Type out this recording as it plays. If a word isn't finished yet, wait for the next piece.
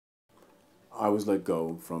I was let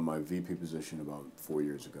go from my VP position about 4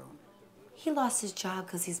 years ago. He lost his job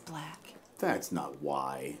because he's black. That's not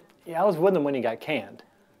why. Yeah, I was with him when he got canned.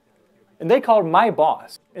 And they called my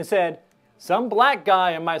boss and said, some black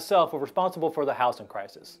guy and myself were responsible for the housing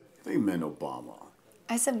crisis. They meant Obama.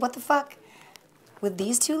 I said, what the fuck? With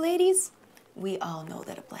these two ladies, we all know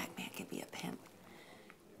that a black man can be a pimp.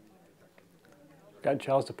 Got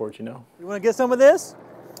child support, you know. You want to get some of this?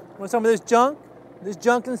 Want some of this junk? This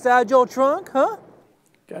junk inside your trunk, huh?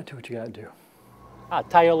 Gotta do what you gotta do. I'll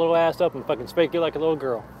tie your little ass up and fucking spank you like a little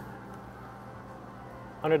girl.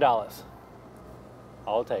 $100.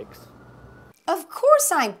 All it takes. Of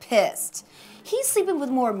course I'm pissed. He's sleeping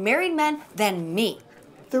with more married men than me.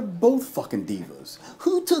 They're both fucking divas.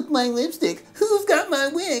 Who took my lipstick? Who's got my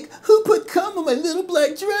wig? Who put cum on my little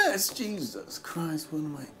black dress? Jesus Christ, what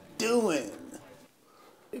am I doing?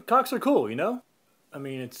 Cocks are cool, you know? I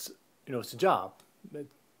mean, it's a job. It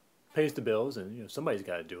pays the bills and, somebody's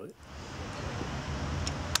gotta do it.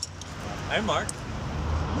 Hey, Mark.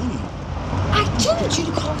 I told you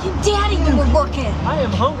to call him Daddy when we're working. I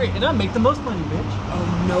am hungry and I make the most money, bitch.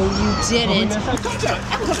 Oh, no, you didn't.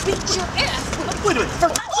 I'm gonna beat your ass. Wait a minute.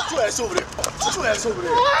 Sit your ass over there. Sit your ass over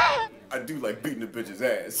there. I do like beating the bitch's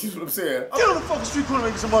ass. You know what I'm saying? Get on the fucking street corner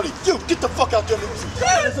making some money. Yo, get the fuck out there and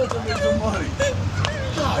make some money.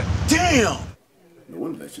 God damn. No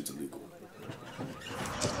wonder that shit's illegal.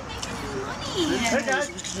 Hey, guys.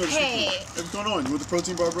 Hey. What's going on? You want the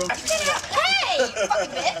protein bar, bro? Hey,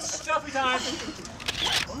 fucking bitch. Selfie time.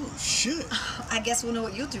 Oh, shit. I guess we'll know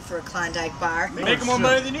what you'll do for a Klondike bar. Making more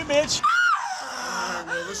money than you, bitch.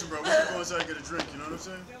 Well, listen, bro. We can go inside and get a drink. You know what I'm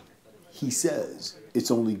saying? He says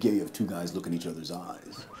it's only gay if two guys look in each other's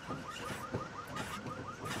eyes.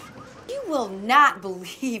 You will not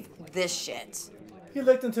believe this shit. He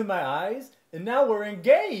looked into my eyes, and now we're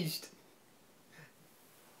engaged.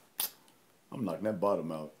 I'm knocking that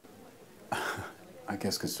bottom out. I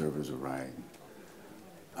guess conservatives are right.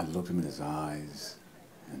 I looked him in his eyes,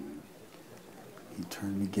 and he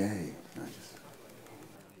turned me gay.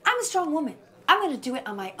 I'm a strong woman. I'm gonna do it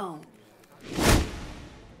on my own.